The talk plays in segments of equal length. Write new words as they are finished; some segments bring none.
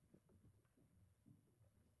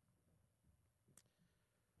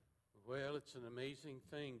Well, it's an amazing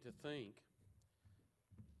thing to think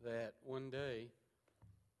that one day,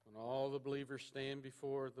 when all the believers stand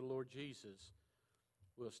before the Lord Jesus,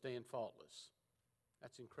 we'll stand faultless.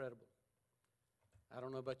 That's incredible. I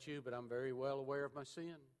don't know about you, but I'm very well aware of my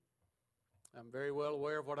sin. I'm very well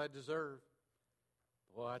aware of what I deserve.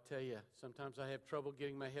 Well, I tell you, sometimes I have trouble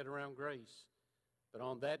getting my head around grace. But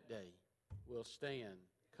on that day, we'll stand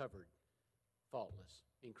covered, faultless,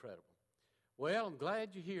 incredible. Well, I'm glad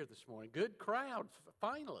you're here this morning. Good crowd,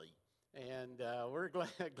 finally. And we're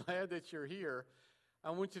glad that you're here.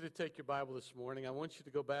 I want you to take your Bible this morning. I want you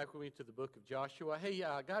to go back with me to the book of Joshua. Hey,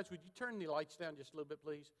 guys, would you turn the lights down just a little bit,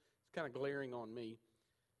 please? It's kind of glaring on me,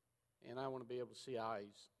 and I want to be able to see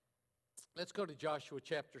eyes. Let's go to Joshua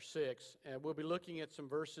chapter 6, and we'll be looking at some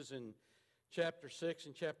verses in chapter 6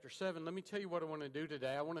 and chapter 7. Let me tell you what I want to do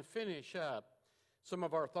today. I want to finish up some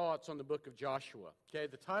of our thoughts on the book of Joshua. Okay,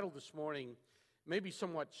 the title this morning may be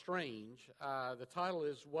somewhat strange. The title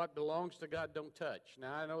is What Belongs to God Don't Touch.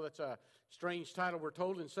 Now, I know that's a strange title. We're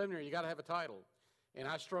told in seminary you got to have a title. And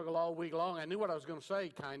I struggled all week long. I knew what I was going to say,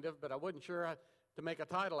 kind of, but I wasn't sure to make a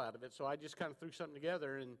title out of it. So I just kind of threw something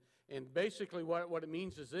together. And basically what it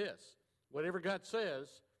means is this. Whatever God says,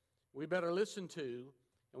 we better listen to.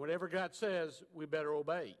 And whatever God says, we better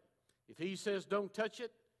obey. If He says don't touch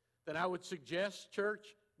it, then I would suggest,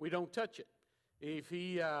 church, we don't touch it. If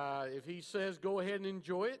he says go ahead and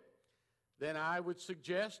enjoy it, then I would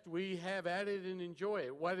suggest we have at it and enjoy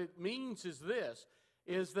it. What it means is this,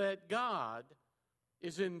 is that God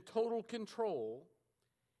is in total control,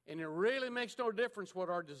 and it really makes no difference what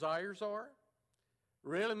our desires are.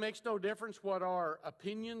 Really makes no difference what our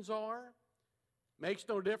opinions are. Makes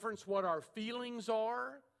no difference what our feelings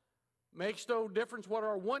are. Makes no difference what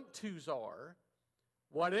our want-tos are.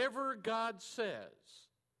 Whatever God says,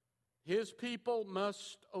 His people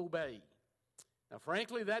must obey. Now,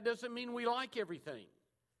 frankly, that doesn't mean we like everything.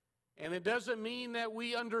 And it doesn't mean that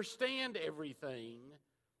we understand everything.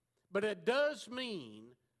 But it does mean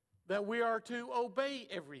that we are to obey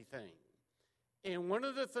everything. And one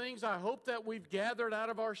of the things I hope that we've gathered out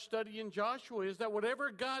of our study in Joshua is that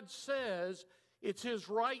whatever God says, it's His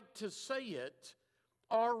right to say it.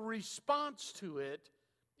 Our response to it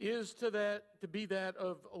is to be that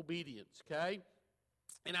of obedience, okay?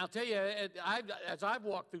 And I'll tell you, as I've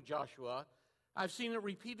walked through Joshua, I've seen it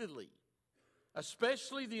repeatedly,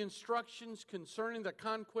 especially the instructions concerning the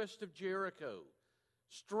conquest of Jericho.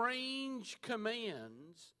 Strange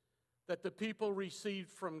commands that the people received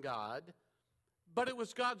from God, but it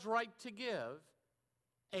was God's right to give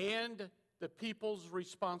and the people's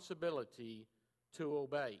responsibility to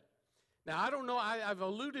obey. Now, I don't know, I've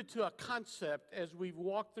alluded to a concept as we've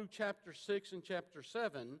walked through chapter 6 and chapter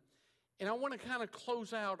 7, and I want to kind of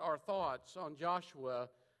close out our thoughts on Joshua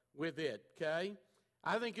with it, okay?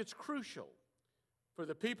 I think it's crucial for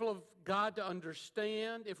the people of God to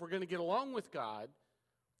understand, if we're going to get along with God,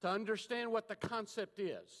 to understand what the concept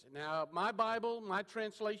is. Now, my Bible, my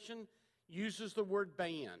translation, uses the word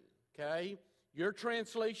ban, okay? Your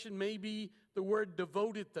translation may be the word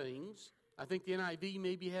devoted things. I think the NIV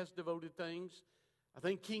maybe has devoted things. I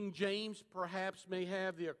think King James perhaps may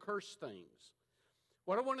have the accursed things.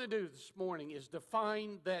 What I want to do this morning is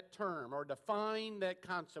define that term or define that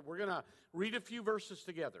concept. We're going to read a few verses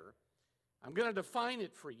together. I'm going to define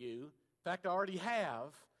it for you. In fact, I already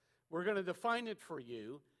have. We're going to define it for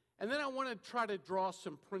you. And then I want to try to draw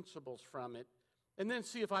some principles from it and then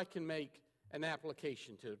see if I can make an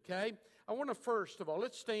application to it, okay? I want to first of all,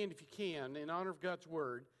 let's stand if you can in honor of God's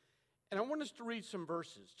Word. And I want us to read some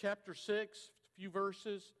verses. Chapter 6, a few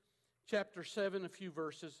verses. Chapter 7, a few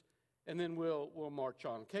verses. And then we'll march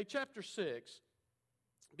on. Okay, chapter 6,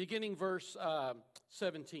 beginning verse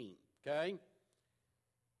 17. Okay?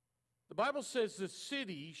 The Bible says the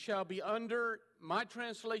city shall be under, my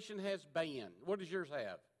translation has ban. What does yours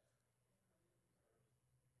have?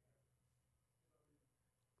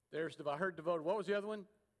 I heard devoted. What was the other one?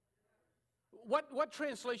 What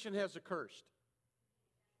translation has accursed?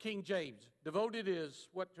 King James. Devoted is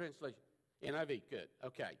what translation? NIV. Good.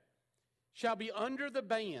 Okay. Shall be under the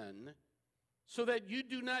ban, so that you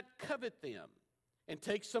do not covet them, and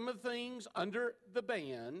take some of the things under the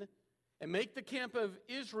ban, and make the camp of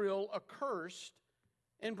Israel accursed,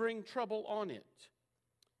 and bring trouble on it.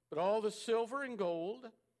 But all the silver and gold,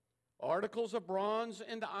 articles of bronze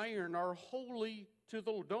and iron are holy to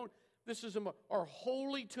the Lord. Are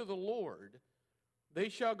holy to the Lord. They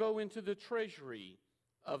shall go into the treasury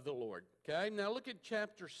of the Lord. Okay, now look at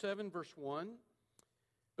chapter 7, verse 1.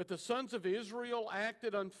 But the sons of Israel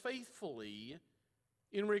acted unfaithfully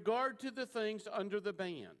in regard to the things under the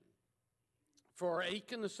ban. For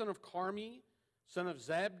Achan, the son of Carmi, son of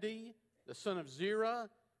Zabdi, the son of Zerah,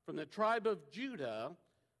 from the tribe of Judah,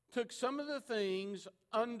 took some of the things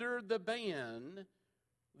under the ban.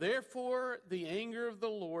 Therefore, the anger of the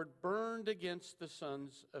Lord burned against the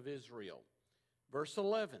sons of Israel. Verse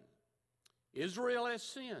 11, Israel has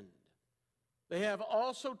sinned. They have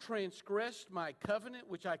also transgressed my covenant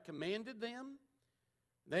which I commanded them.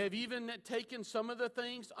 They have even taken some of the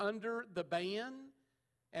things under the ban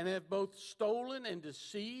and have both stolen and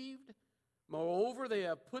deceived. Moreover, they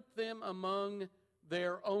have put them among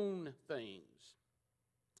their own things.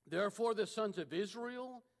 Therefore, the sons of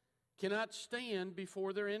Israel cannot stand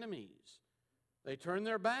before their enemies. They turn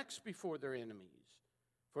their backs before their enemies,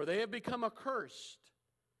 for they have become accursed.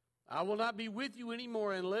 I will not be with you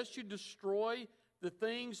anymore unless you destroy the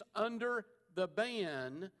things under the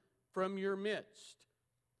ban from your midst.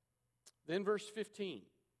 Then verse 15.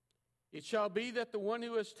 It shall be that the one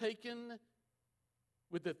who has taken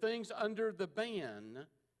with the things under the ban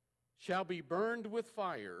shall be burned with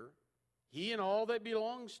fire, he and all that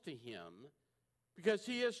belongs to him, because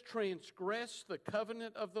he has transgressed the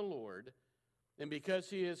covenant of the Lord, and because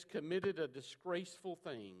he has committed a disgraceful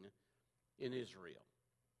thing in Israel.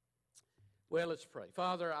 Well, let's pray.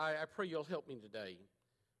 Father, I pray you'll help me today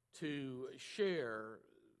to share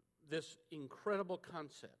this incredible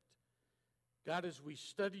concept. God, as we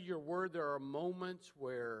study your word, there are moments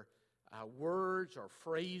where words or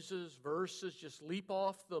phrases, verses just leap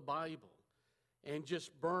off the Bible and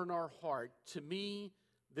just burn our heart. To me,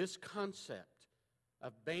 this concept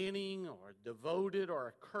of banning or devoted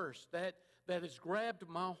or accursed, that has grabbed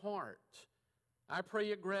my heart. I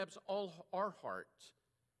pray it grabs all our hearts.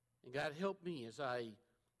 And God, help me as I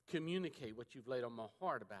communicate what you've laid on my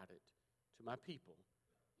heart about it to my people.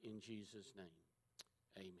 In Jesus' name,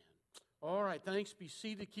 amen. All right, thanks. Be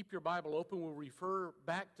seated. Keep your Bible open. We'll refer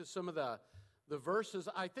back to some of the verses.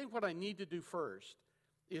 I think what I need to do first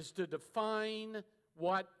is to define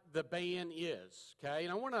what the ban is, okay?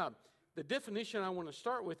 And the definition I want to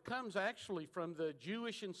start with comes actually from the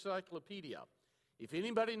Jewish Encyclopedia. If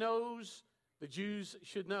anybody knows, the Jews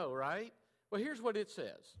should know, right? Well, here's what it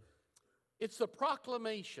says. It's the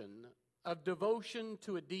proclamation of devotion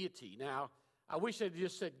to a deity. Now, I wish I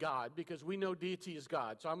just said God, because we know deity is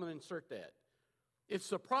God, so I'm going to insert that. It's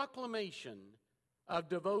the proclamation of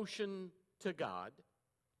devotion to God,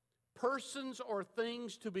 persons or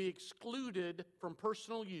things to be excluded from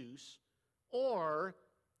personal use or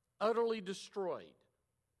utterly destroyed.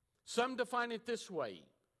 Some define it this way: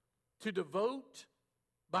 to devote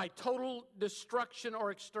by total destruction or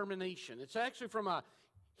extermination. It's actually from a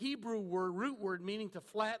Hebrew word, root word, meaning to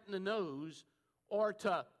flatten the nose or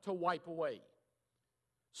to wipe away.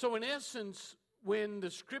 So in essence, when the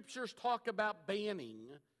scriptures talk about banning,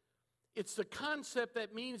 it's the concept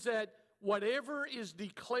that means that whatever is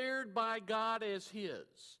declared by God as his,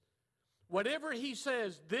 whatever he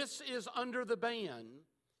says, this is under the ban,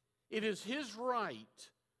 it is his right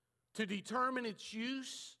to determine its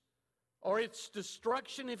use or its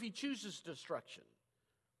destruction if he chooses destruction.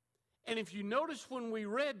 And if you notice when we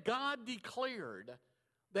read, God declared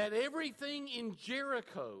that everything in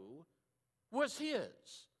Jericho was his.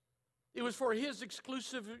 It was for his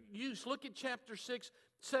exclusive use. Look at chapter 6,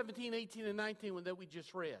 17, 18, and 19 that we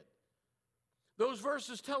just read. Those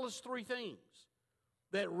verses tell us three things.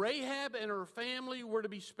 That Rahab and her family were to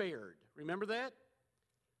be spared. Remember that?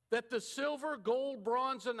 That the silver, gold,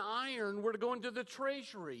 bronze, and iron were to go into the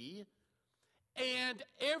treasury, and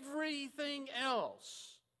everything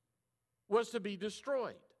else was to be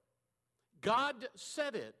destroyed. God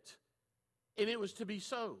said it, and it was to be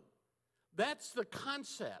so. That's the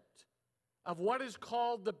concept of what is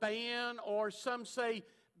called the ban, or some say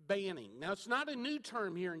banning. Now, it's not a new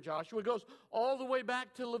term here in Joshua. It goes all the way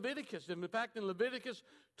back to Leviticus. And in fact, in Leviticus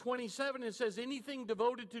 27, it says anything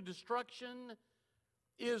devoted to destruction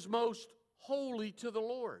is most holy to the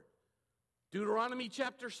Lord. Deuteronomy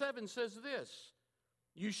chapter 7 says this: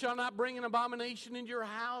 you shall not bring an abomination into your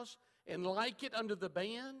house and like it under the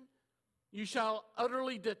ban. You shall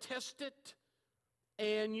utterly detest it,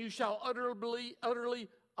 and you shall utterly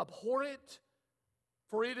abhor it,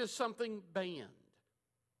 for it is something banned.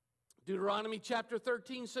 Deuteronomy chapter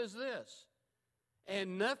 13 says this: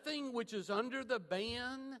 and nothing which is under the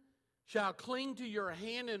ban shall cling to your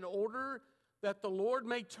hand, in order that the Lord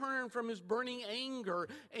may turn from his burning anger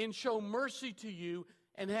and show mercy to you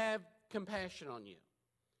and have compassion on you.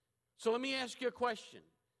 So let me ask you a question.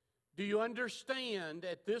 Do you understand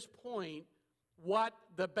at this point what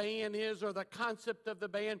the ban is, or the concept of the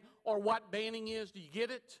ban, or what banning is? Do you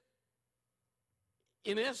get it?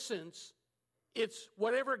 In essence, it's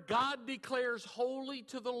whatever God declares holy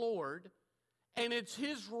to the Lord, and it's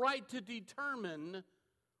his right to determine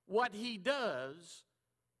what he does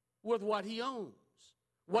with what he owns.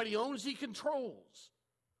 What he owns, he controls.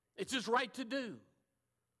 It's his right to do.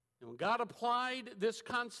 And when God applied this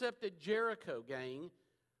concept at Jericho, gang,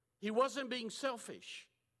 he wasn't being selfish.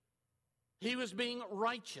 He was being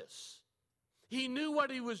righteous. He knew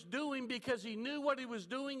what he was doing because he knew what he was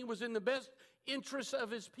doing was in the best interest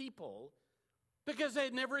of his people because they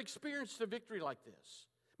had never experienced a victory like this.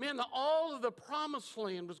 Man, all of the promised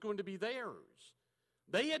land was going to be theirs.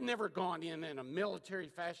 They had never gone in a military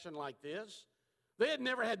fashion like this. They had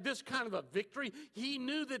never had this kind of a victory. He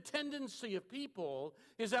knew the tendency of people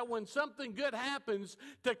is that when something good happens,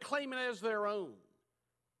 to claim it as their own.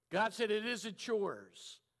 God said, it isn't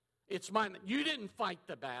yours. It's mine. You didn't fight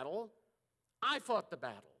the battle. I fought the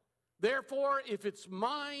battle. Therefore, if it's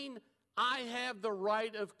mine, I have the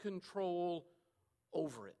right of control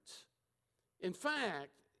over it. In fact,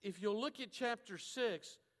 if you'll look at chapter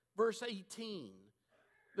 6, verse 18,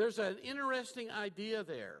 there's an interesting idea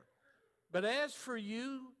there. But as for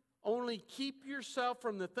you, only keep yourself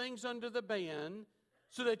from the things under the ban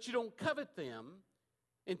so that you don't covet them,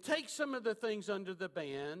 and take some of the things under the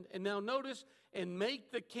ban, and now notice, and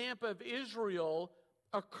make the camp of Israel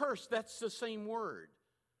accursed. That's the same word,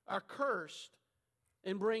 accursed,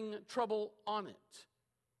 and bring trouble on it.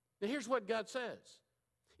 Now here's what God says.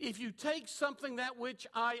 If you take something that which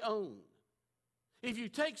I own, if you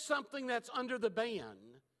take something that's under the ban,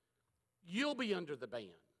 you'll be under the ban.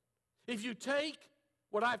 If you take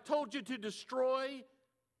what I've told you to destroy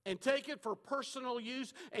and take it for personal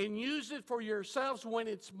use and use it for yourselves when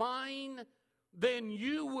it's mine, then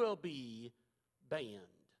you will be banned.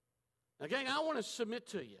 Now, gang, I want to submit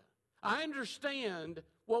to you. I understand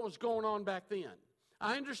what was going on back then.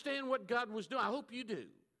 I understand what God was doing. I hope you do.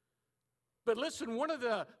 But listen, one of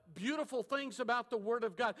the beautiful things about the Word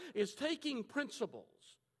of God is taking principles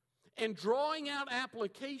and drawing out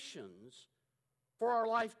applications for our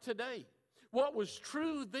life today. What was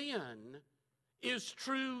true then is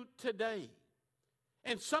true today.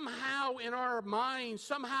 And somehow in our minds,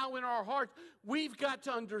 somehow in our hearts, we've got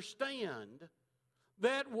to understand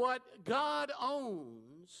that what God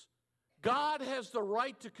owns, God has the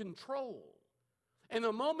right to control. And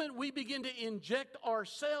the moment we begin to inject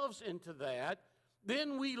ourselves into that,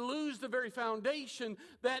 then we lose the very foundation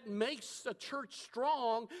that makes a church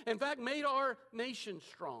strong, in fact, made our nation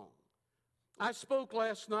strong. I spoke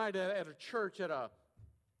last night at a church at a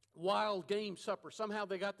wild game supper. Somehow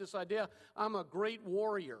they got this idea, I'm a great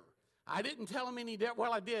warrior. I didn't tell them any deer.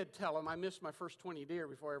 Well, I did tell them. I missed my first 20 deer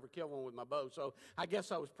before I ever killed one with my bow, so I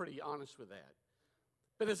guess I was pretty honest with that.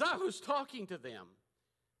 But as I was talking to them,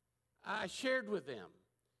 I shared with them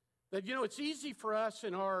that, it's easy for us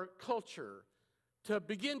in our culture to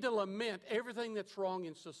begin to lament everything that's wrong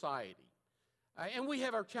in society. And we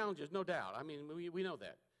have our challenges, no doubt. I mean, we know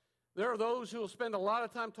that. There are those who will spend a lot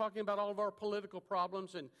of time talking about all of our political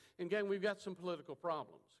problems, and again, we've got some political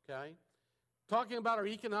problems, okay? Talking about our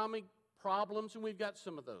economic problems, and we've got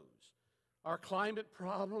some of those. Our climate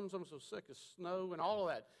problems, I'm so sick of snow and all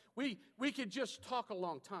of that. We could just talk a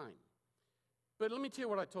long time. But let me tell you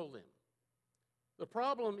what I told them. The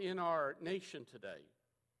problem in our nation today,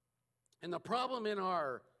 and the problem in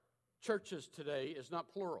our churches today is not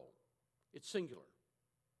plural, it's singular.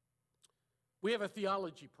 We have a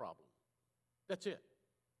theology problem. That's it.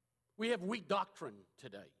 We have weak doctrine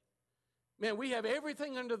today. Man, we have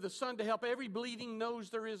everything under the sun to help every bleeding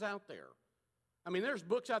nose there is out there. I mean, there's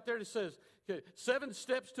books out there that says 7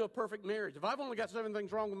 steps to a perfect marriage. If I've only got 7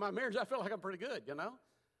 things wrong with my marriage, I feel like I'm pretty good,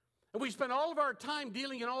 And we spend all of our time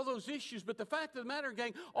dealing in all those issues, but the fact of the matter,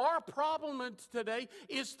 gang, our problem today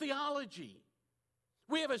is theology.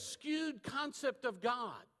 We have a skewed concept of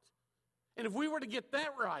God. And if we were to get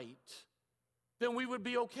that right, then we would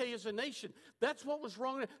be okay as a nation. That's what was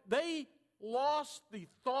wrong. They lost the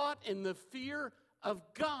thought and the fear of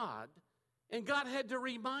God, and God had to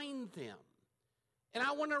remind them. And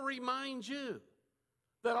I want to remind you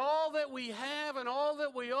that all that we have and all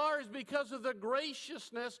that we are is because of the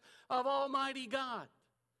graciousness of Almighty God.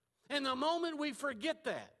 And the moment we forget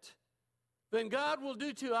that, then God will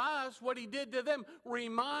do to us what He did to them,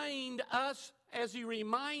 remind us as He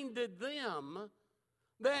reminded them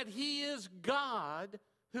that He is God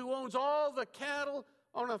who owns all the cattle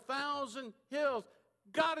on 1,000 hills.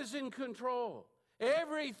 God is in control.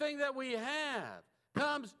 Everything that we have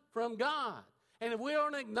comes from God. And if we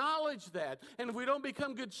don't acknowledge that, and if we don't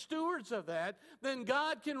become good stewards of that, then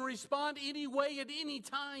God can respond any way at any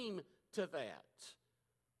time to that.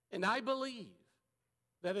 And I believe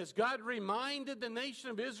that as God reminded the nation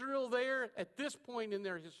of Israel there at this point in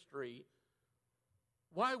their history,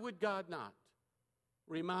 why would God not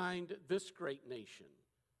remind this great nation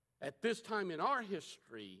at this time in our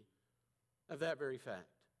history of that very fact.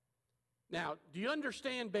 Now, do you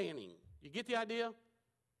understand banning? You get the idea?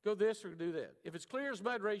 Go this or do that. If it's clear as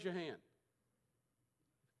mud, raise your hand.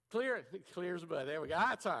 Clear as mud. There we go.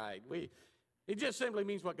 That's all right. It just simply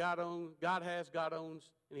means what God owns, God owns,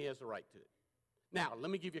 and He has the right to it. Now,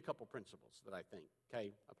 let me give you a couple principles that I think,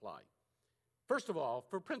 apply. First of all,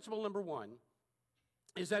 for principle number one,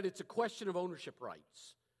 is that it's a question of ownership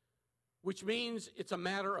rights, which means it's a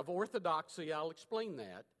matter of orthodoxy. I'll explain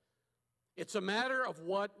that. It's a matter of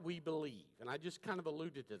what we believe, and I just kind of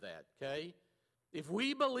alluded to that, okay? If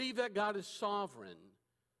we believe that God is sovereign,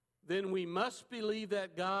 then we must believe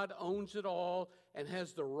that God owns it all and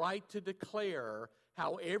has the right to declare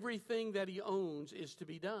how everything that He owns is to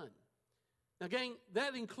be done. Now, gang,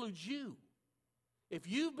 that includes you. If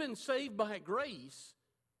you've been saved by grace,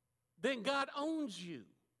 then God owns you.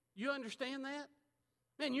 You understand that?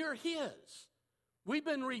 Man, you're His. We've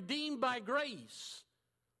been redeemed by grace.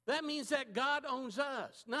 That means that God owns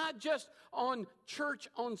us, not just on church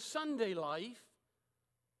on Sunday life,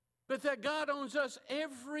 but that God owns us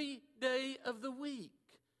every day of the week,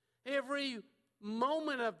 every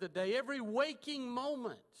moment of the day, every waking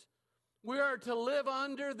moment. We are to live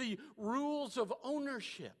under the rules of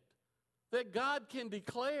ownership, that God can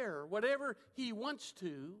declare whatever He wants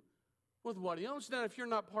to with what He owns. Now, if you're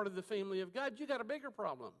not part of the family of God, you got a bigger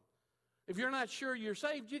problem. If you're not sure you're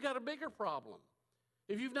saved, you got a bigger problem.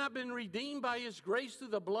 If you've not been redeemed by His grace through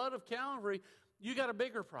the blood of Calvary, you got a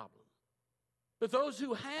bigger problem. But those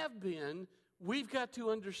who have been, we've got to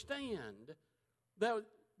understand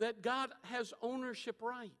that God has ownership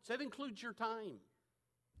rights. That includes your time,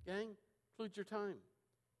 gang. Includes your time.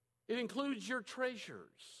 It includes your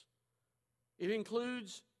treasures. It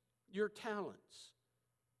includes your talents.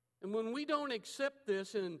 And when we don't accept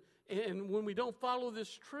this and when we don't follow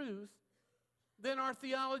this truth, then our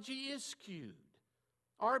theology is skewed.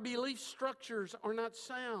 Our belief structures are not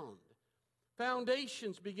sound.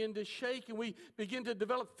 Foundations begin to shake, and we begin to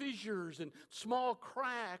develop fissures and small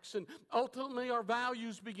cracks, and ultimately our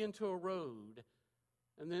values begin to erode.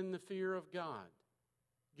 And then the fear of God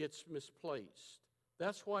gets misplaced.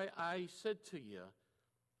 That's why I said to you,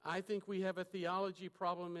 I think we have a theology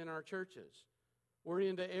problem in our churches. We're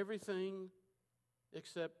into everything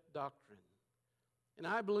except doctrine. And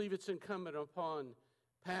I believe it's incumbent upon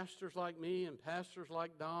pastors like me and pastors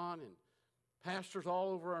like Don and pastors all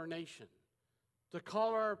over our nation to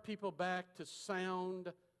call our people back to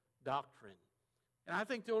sound doctrine. And I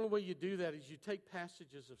think the only way you do that is you take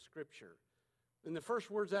passages of Scripture, and the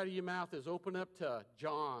first words out of your mouth is open up to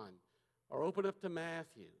John or open up to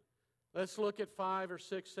Matthew. Let's look at 5 or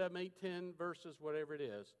 6, 7, 8, 10 verses, whatever it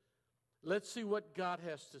is. Let's see what God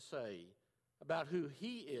has to say about who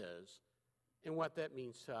He is and what that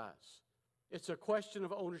means to us. It's a question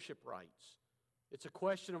of ownership rights. It's a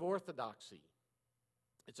question of orthodoxy.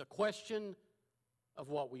 It's a question of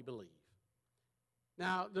what we believe.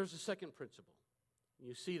 Now, there's a second principle.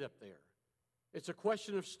 You see it up there. It's a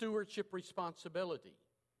question of stewardship responsibility.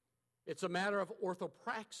 It's a matter of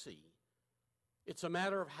orthopraxy. It's a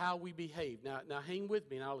matter of how we behave. Now hang with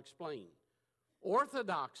me and I'll explain.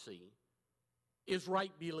 Orthodoxy is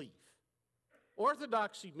right belief.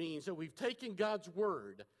 Orthodoxy means that we've taken God's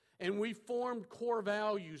Word and we've formed core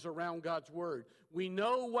values around God's Word. We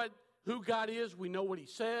know who God is. We know what He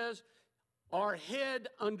says. Our head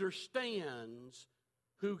understands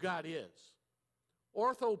who God is.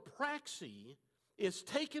 Orthopraxy is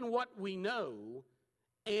taking what we know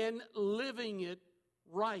and living it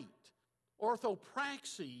right.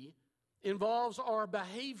 Orthopraxy involves our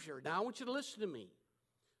behavior. Now, I want you to listen to me.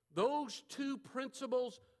 Those two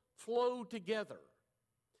principles flow together.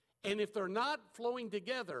 And if they're not flowing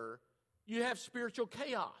together, you have spiritual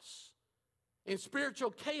chaos. And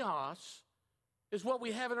spiritual chaos is what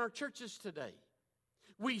we have in our churches today.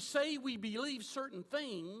 We say we believe certain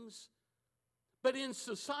things, but in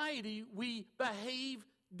society we behave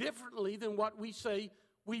differently than what we say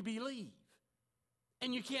we believe.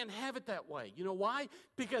 And you can't have it that way. You know why?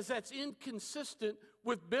 Because that's inconsistent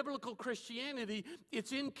with biblical Christianity.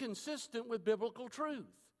 It's inconsistent with biblical truth.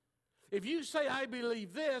 If you say, I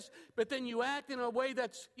believe this, but then you act in a way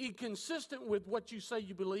that's inconsistent with what you say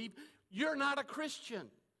you believe, you're not a Christian.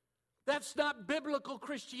 That's not biblical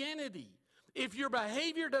Christianity. If your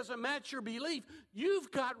behavior doesn't match your belief,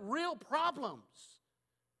 you've got real problems.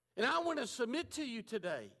 And I want to submit to you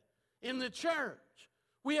today, in the church,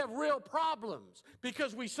 we have real problems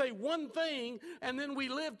because we say one thing and then we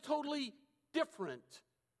live totally different.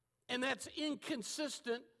 And that's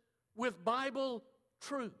inconsistent with Bible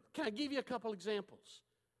truth. Can I give you a couple examples?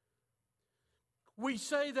 We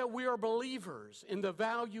say that we are believers in the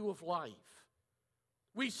value of life.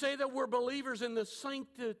 We say that we're believers in the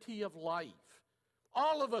sanctity of life.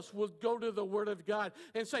 All of us would go to the Word of God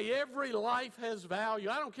and say every life has value.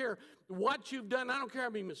 I don't care what you've done. I don't care how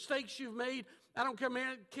many mistakes you've made. I don't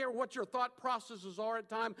care what your thought processes are at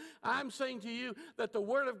times. I'm saying to you that the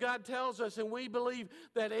Word of God tells us, and we believe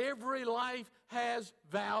that every life has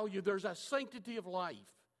value. There's a sanctity of life.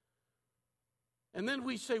 And then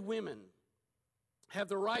we say women have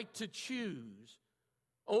the right to choose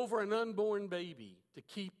over an unborn baby to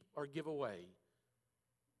keep or give away.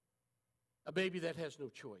 A baby that has no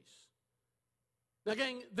choice. Now,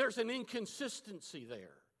 gang, there's an inconsistency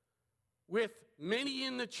there with many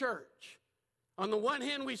in the church. On the one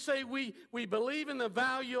hand, we say we believe in the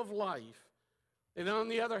value of life. And on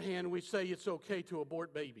the other hand, we say it's okay to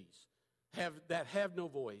abort babies that have no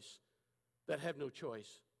voice, that have no choice.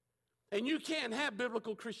 And you can't have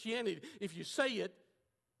biblical Christianity if you say it,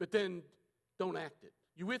 but then don't act it.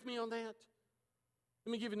 You with me on that?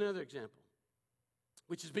 Let me give you another example,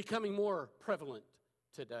 which is becoming more prevalent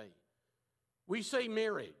today. We say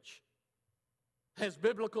marriage has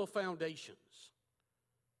biblical foundations.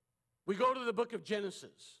 We go to the book of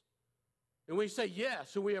Genesis, and we say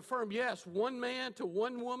yes, and we affirm yes, one man to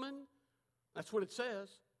one woman. That's what it says.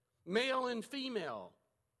 Male and female.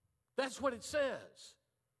 That's what it says.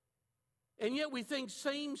 And yet we think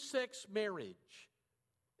same-sex marriage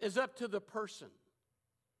is up to the person.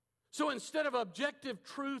 So instead of objective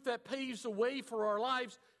truth that paves the way for our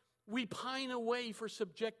lives, we pine away for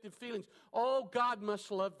subjective feelings. Oh, God must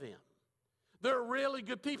love them. They're really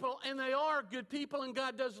good people, and they are good people, and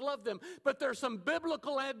God does love them. But there's some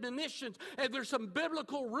biblical admonitions, and there's some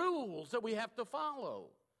biblical rules that we have to follow.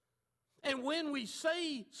 And when we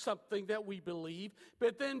say something that we believe,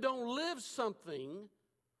 but then don't live something,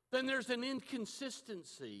 then there's an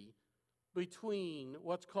inconsistency between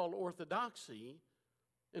what's called orthodoxy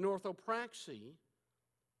and orthopraxy.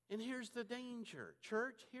 And here's the danger.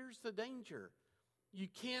 Church, here's the danger. You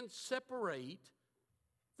can't separate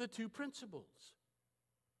the two principles.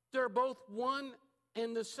 They're both one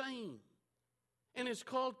and the same. And it's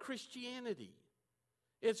called Christianity.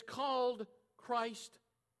 It's called Christ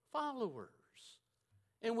followers.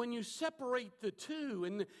 And when you separate the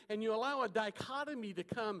two and you allow a dichotomy to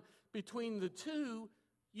come between the two,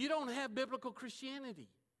 you don't have biblical Christianity.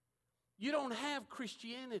 You don't have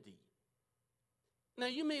Christianity. Now,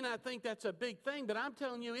 you may not think that's a big thing, but I'm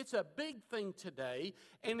telling you, it's a big thing today,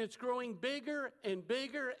 and it's growing bigger and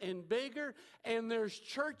bigger and bigger, and there's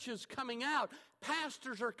churches coming out.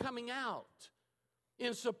 Pastors are coming out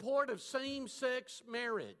in support of same-sex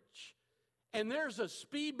marriage. And there's a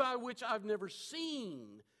speed by which I've never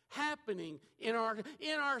seen happening in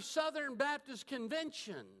our Southern Baptist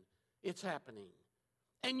Convention. It's happening.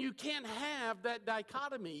 And you can't have that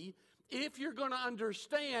dichotomy if you're going to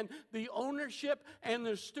understand the ownership and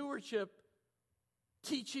the stewardship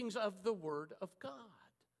teachings of the Word of God.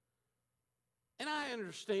 And I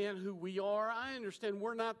understand who we are. I understand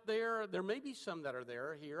we're not there. There may be some that are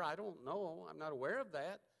there here. I don't know. I'm not aware of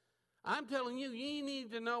that. I'm telling you, you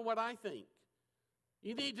need to know what I think.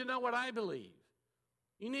 You need to know what I believe.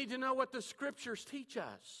 You need to know what the Scriptures teach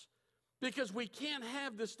us. Because we can't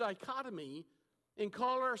have this dichotomy and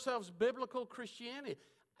call ourselves biblical Christianity.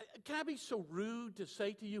 Can I be so rude to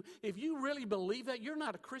say to you, if you really believe that, you're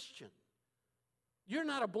not a Christian. You're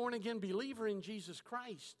not a born-again believer in Jesus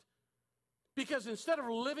Christ. Because instead of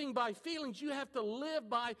living by feelings, you have to live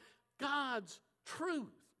by God's truth.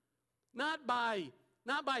 Not by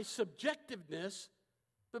subjectiveness,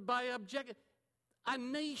 but by objective. A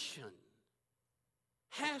nation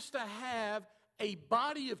has to have a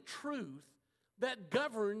body of truth that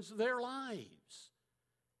governs their lives.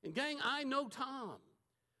 And gang, I know Tom.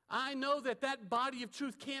 I know that body of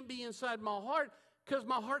truth can't be inside my heart because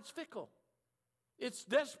my heart's fickle. It's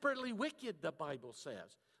desperately wicked, the Bible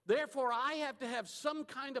says. Therefore, I have to have some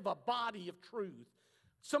kind of a body of truth,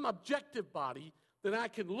 some objective body that I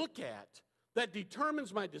can look at that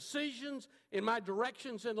determines my decisions and my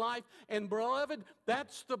directions in life. And beloved,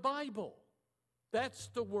 that's the Bible. That's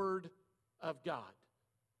the Word of God.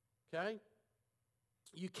 Okay?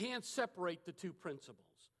 You can't separate the two principles.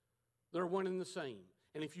 They're one and the same.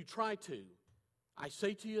 And if you try to, I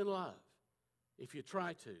say to you in love, if you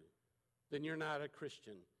try to, then you're not a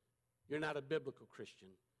Christian. You're not a biblical Christian,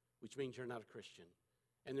 which means you're not a Christian.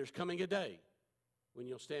 And there's coming a day when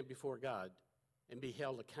you'll stand before God and be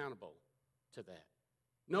held accountable to that.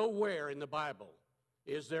 Nowhere in the Bible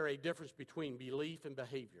is there a difference between belief and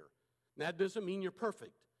behavior. And that doesn't mean you're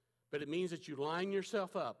perfect, but it means that you line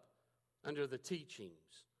yourself up under the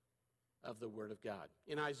teachings of the Word of God.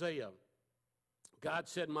 In Isaiah God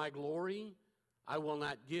said, my glory I will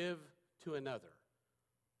not give to another.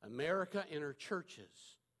 America and her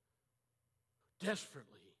churches, desperately,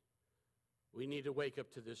 we need to wake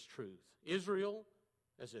up to this truth. Israel,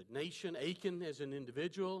 as a nation, Achan as an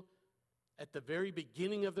individual, at the very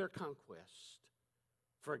beginning of their conquest,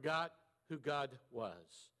 forgot who God was.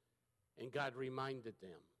 And God reminded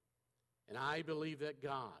them. And I believe that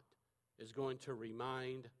God is going to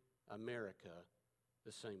remind America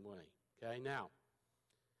the same way. Okay, now,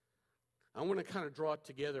 I want to kind of draw it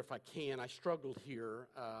together if I can. I struggled here.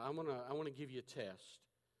 I want to give you a test,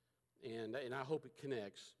 and I hope it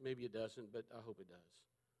connects. Maybe it doesn't, but I hope it does.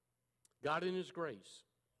 God in His grace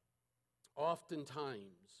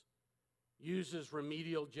oftentimes uses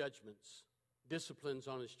remedial judgments, disciplines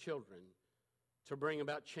on His children to bring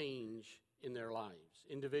about change in their lives,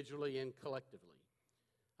 individually and collectively.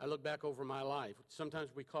 I look back over my life.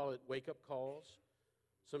 Sometimes we call it wake-up calls.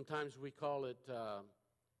 Sometimes we call it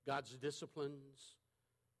God's disciplines.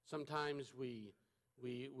 Sometimes we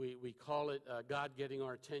call it God getting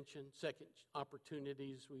our attention, second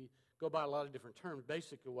opportunities. We go by a lot of different terms.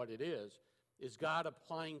 Basically what it is God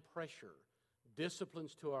applying pressure,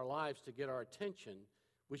 disciplines to our lives to get our attention,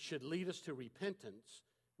 which should lead us to repentance,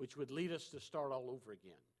 which would lead us to start all over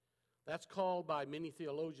again. That's called by many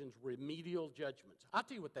theologians remedial judgments. I'll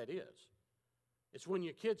tell you what that is. It's when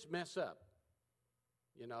your kids mess up.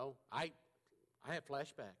 You know, I have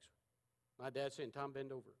flashbacks. My dad saying, Tom,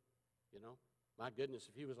 bend over. You know, my goodness,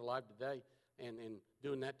 if he was alive today and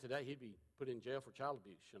doing that today, he'd be put in jail for child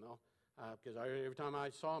abuse, you know. Because every time I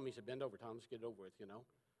saw him, he said, bend over, Tom, let's get it over with, you know.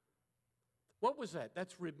 What was that?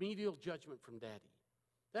 That's remedial judgment from Daddy.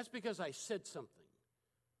 That's because I said something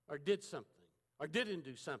or did something or didn't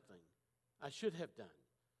do something I should have done.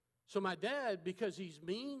 So my dad, because he's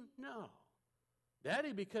mean? No.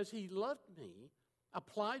 Daddy, because he loved me,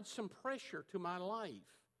 applied some pressure to my life,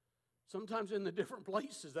 sometimes in the different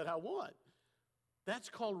places that I want. That's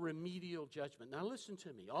called remedial judgment. Now listen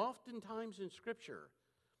to me. Oftentimes in Scripture,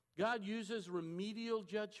 God uses remedial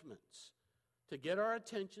judgments to get our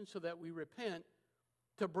attention so that we repent,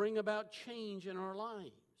 to bring about change in our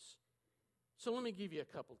lives. So let me give you a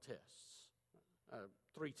couple tests,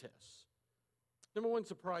 3 tests. Number 1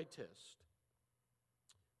 is a pride test.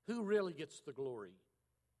 Who really gets the glory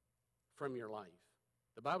from your life?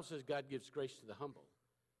 The Bible says God gives grace to the humble.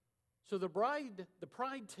 So the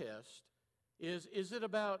pride test is it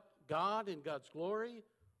about God and God's glory,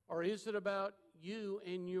 or is it about you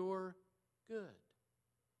and your good?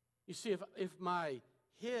 You see, if my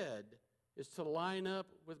head is to line up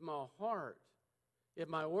with my heart, if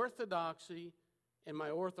my orthodoxy and my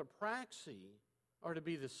orthopraxy are to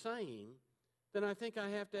be the same, then I think I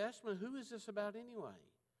have to ask myself, who is this about anyway?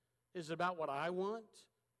 Is it about what I want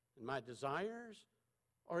and my desires?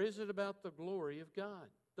 Or is it about the glory of God?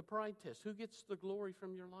 The pride test. Who gets the glory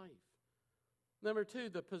from your life? Number 2,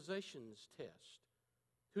 the possessions test.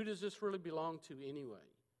 Who does this really belong to anyway?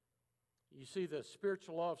 You see, the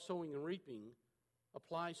spiritual law of sowing and reaping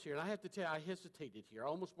applies here. And I have to tell you, I hesitated here. I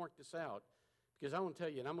almost marked this out because I want to tell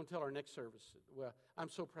you, and I'm going to tell our next service, well, I'm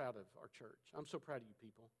so proud of our church. I'm so proud of you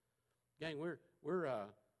people. Gang, we're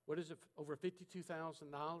what is it, over $52,000,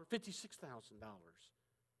 $56,000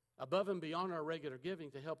 above and beyond our regular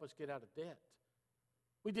giving to help us get out of debt.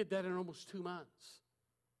 We did that in almost 2 months.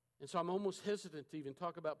 And so I'm almost hesitant to even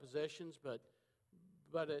talk about possessions, but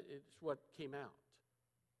it's what came out.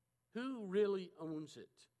 Who really owns it?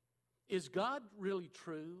 Is God really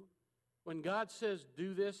true? When God says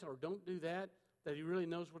do this or don't do that He really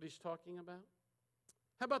knows what He's talking about?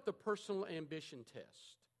 How about the personal ambition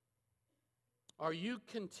test? Are you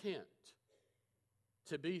content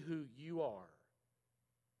to be who you are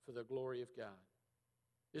for the glory of God?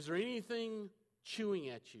 Is there anything chewing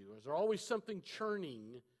at you? Is there always something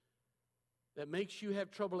churning that makes you have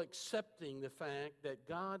trouble accepting the fact that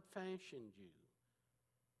God fashioned you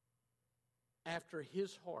after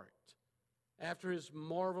His heart, after His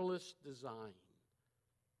marvelous design?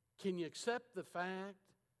 Can you accept the fact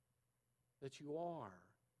that you are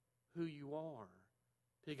who you are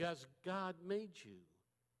because God made you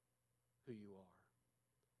who you are?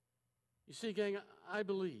 You see, gang, I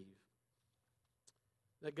believe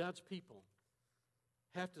that God's people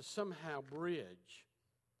have to somehow bridge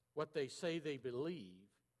what they say they believe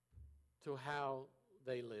to how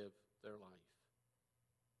they live their life.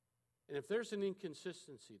 And if there's an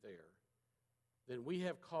inconsistency there, then we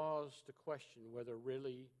have cause to question whether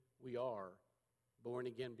really we are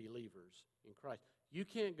born-again believers in Christ. You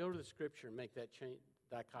can't go to the Scripture and make that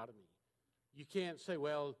dichotomy. You can't say,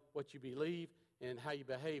 well, what you believe and how you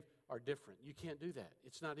behave are different. You can't do that.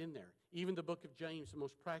 It's not in there. Even the book of James, the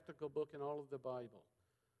most practical book in all of the Bible,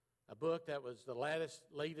 a book that was the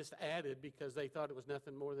latest added because they thought it was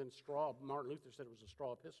nothing more than straw. Martin Luther said it was a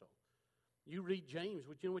straw epistle. You read James,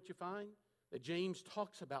 you know what you find? That James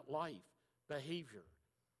talks about life, behavior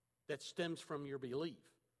that stems from your belief.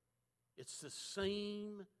 It's the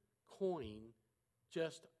same coin,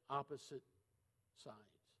 just opposite sides.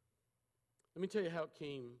 Let me tell you how it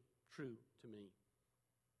came true to me.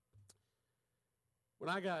 When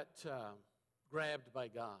I got grabbed by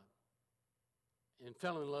God and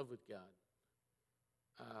fell in love with God,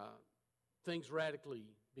 things radically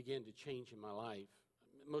began to change in my life.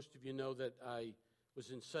 Most of you know that I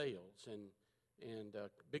was in sales and a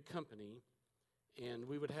big company, and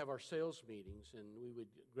we would have our sales meetings, and we would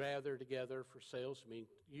gather together for sales meetings,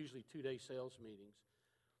 usually 2-day sales meetings.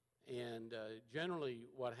 And generally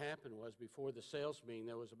what happened was before the sales meeting,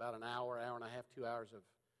 there was about an hour, hour and a half, 2 hours of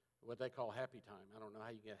what they call happy time. I don't know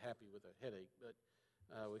how you get happy with a headache, but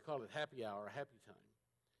we call it happy hour, happy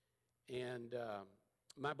time. And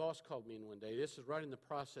my boss called me in one day. This is right in the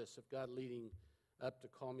process of God leading up to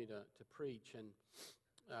call me to preach. And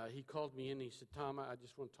he called me in and he said, Tom, I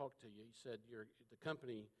just want to talk to you. He said, the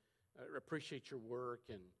company appreciates your work,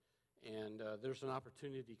 and there's an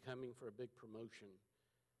opportunity coming for a big promotion.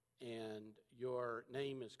 And your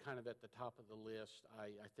name is kind of at the top of the list.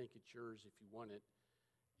 I think it's yours if you want it.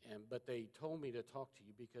 But they told me to talk to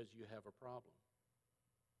you because you have a problem.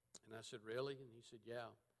 And I said, really? And he said,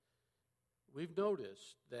 yeah. We've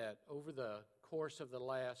noticed that over the course of the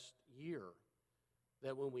last year,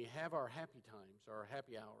 that when we have our happy times, our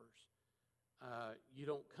happy hours, you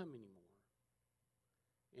don't come anymore.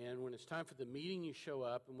 And when it's time for the meeting, you show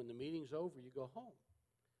up, and when the meeting's over, you go home.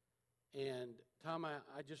 And Tom,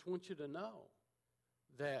 I just want you to know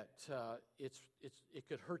that it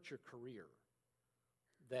could hurt your career.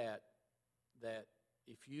 That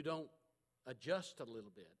if you don't adjust a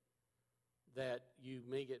little bit, that you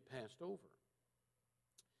may get passed over.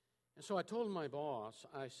 And so I told my boss,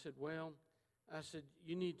 I said,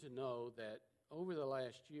 you need to know that over the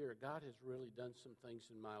last year, God has really done some things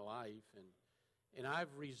in my life, and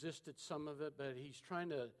I've resisted some of it, but he's trying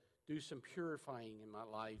to do some purifying in my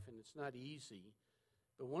life, and it's not easy.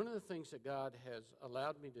 But one of the things that God has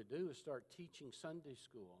allowed me to do is start teaching Sunday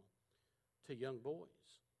school to young boys.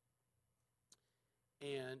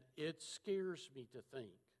 And it scares me to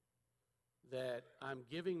think that I'm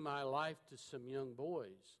giving my life to some young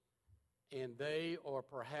boys, and they or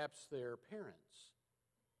perhaps their parents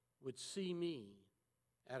would see me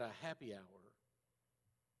at a happy hour,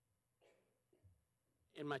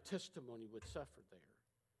 and my testimony would suffer there.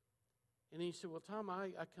 And he said, well, Tom,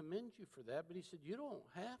 I commend you for that, but he said, you don't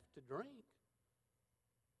have to drink.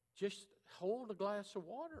 Just hold a glass of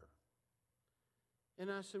water. And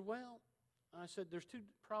I said, there's two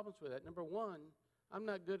problems with that. Number one, I'm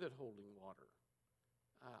not good at holding water.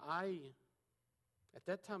 At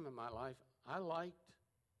that time in my life, I liked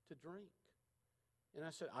to drink. And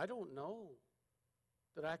I said, I don't know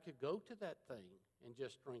that I could go to that thing and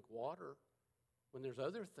just drink water when there's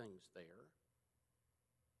other things there.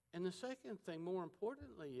 And the second thing, more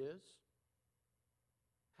importantly, is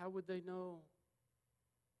how would they know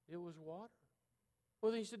it was water?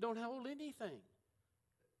 Well, he said, don't hold anything.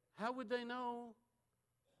 How would they know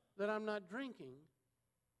that I'm not drinking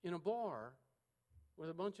in a bar with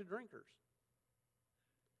a bunch of drinkers?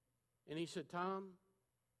 And he said, Tom,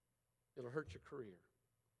 it'll hurt your career.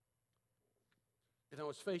 And I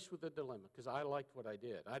was faced with a dilemma because I liked what I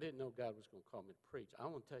did. I didn't know God was going to call me to preach. I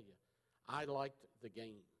want to tell you, I liked the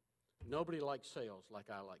game. Nobody likes sales like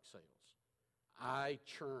I like sales. I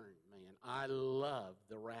churn, man. I love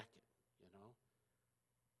the racket,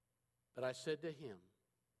 But I said to him,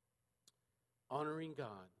 honoring God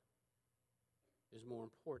is more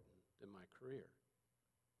important than my career.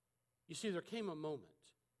 You see, there came a moment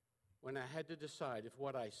when I had to decide if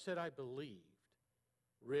what I said I believed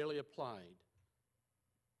really applied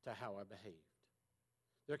to how I behaved.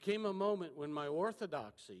 There came a moment when my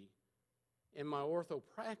orthodoxy and my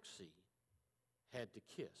orthopraxy had to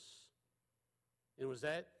kiss. It was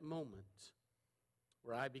that moment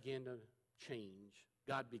where I began to change,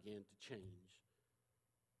 God began to change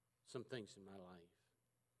some things in my life.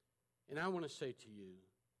 And I want to say to you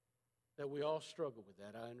that we all struggle with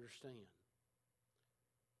that, I understand.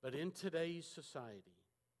 But in today's society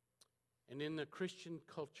and in the Christian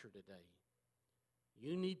culture today,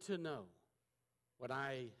 you need to know what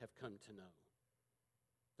I have come to know.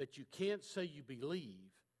 That you can't say you believe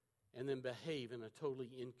and then behave in a totally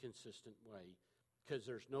inconsistent way, because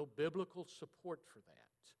there's no biblical support for that.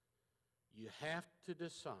 You have to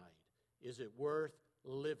decide, is it worth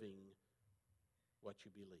living what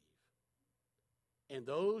you believe. And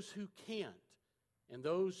those who can't and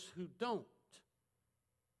those who don't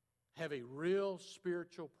have a real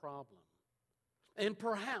spiritual problem. And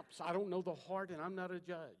perhaps, I don't know the heart and I'm not a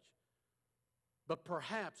judge, but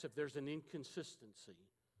perhaps if there's an inconsistency,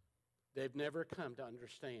 they've never come to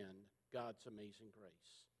understand God's amazing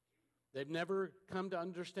grace. They've never come to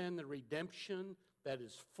understand the redemption that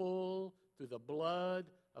is full through the blood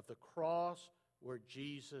of the cross where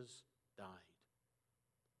Jesus died.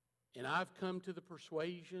 And I've come to the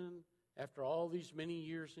persuasion, after all these many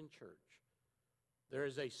years in church, there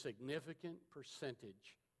is a significant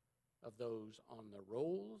percentage of those on the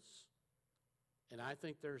rolls, and I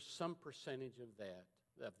think there's some percentage of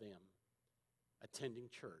them attending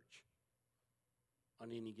church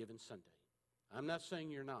on any given Sunday. I'm not saying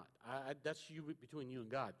you're not. That's between you and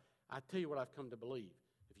God. I tell you what I've come to believe.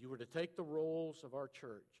 If you were to take the rolls of our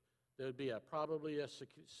church, there would be probably a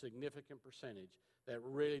significant percentage that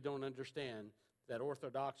really don't understand that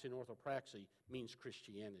orthodoxy and orthopraxy means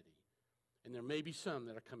Christianity. And there may be some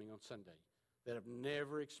that are coming on Sunday that have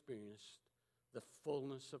never experienced the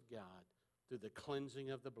fullness of God through the cleansing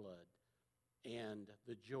of the blood and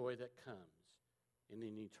the joy that comes in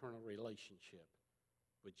an eternal relationship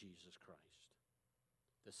with Jesus Christ.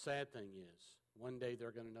 The sad thing is, one day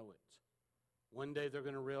they're going to know it. One day they're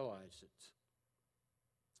going to realize it.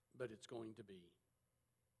 But it's going to be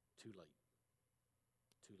too late.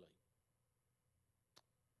 Too late.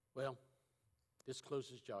 Well, this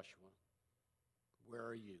closes Joshua. Where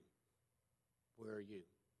are you? Where are you?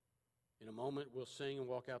 In a moment, we'll sing and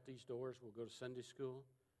walk out these doors. We'll go to Sunday school.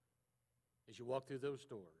 As you walk through those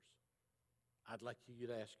doors, I'd like you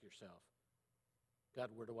to ask yourself, God,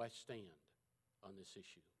 where do I stand on this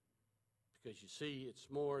issue? Because you see, it's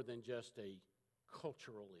more than just a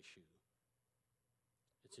cultural issue.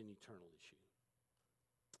 It's an eternal issue.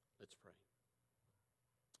 Let's pray.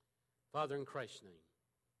 Father, in Christ's name,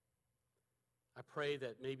 I pray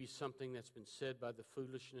that maybe something that's been said by the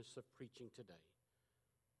foolishness of preaching today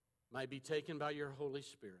might be taken by your Holy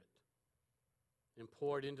Spirit and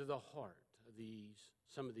poured into the heart of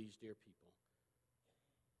some of these dear people.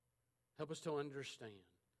 Help us to understand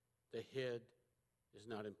the head is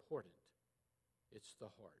not important. It's the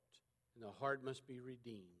heart. And the heart must be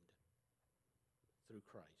redeemed through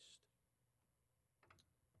Christ.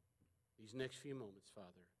 These next few moments, Father,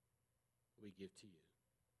 we give to you.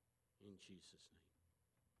 In Jesus' name.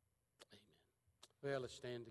 Amen. Well, let's stand together.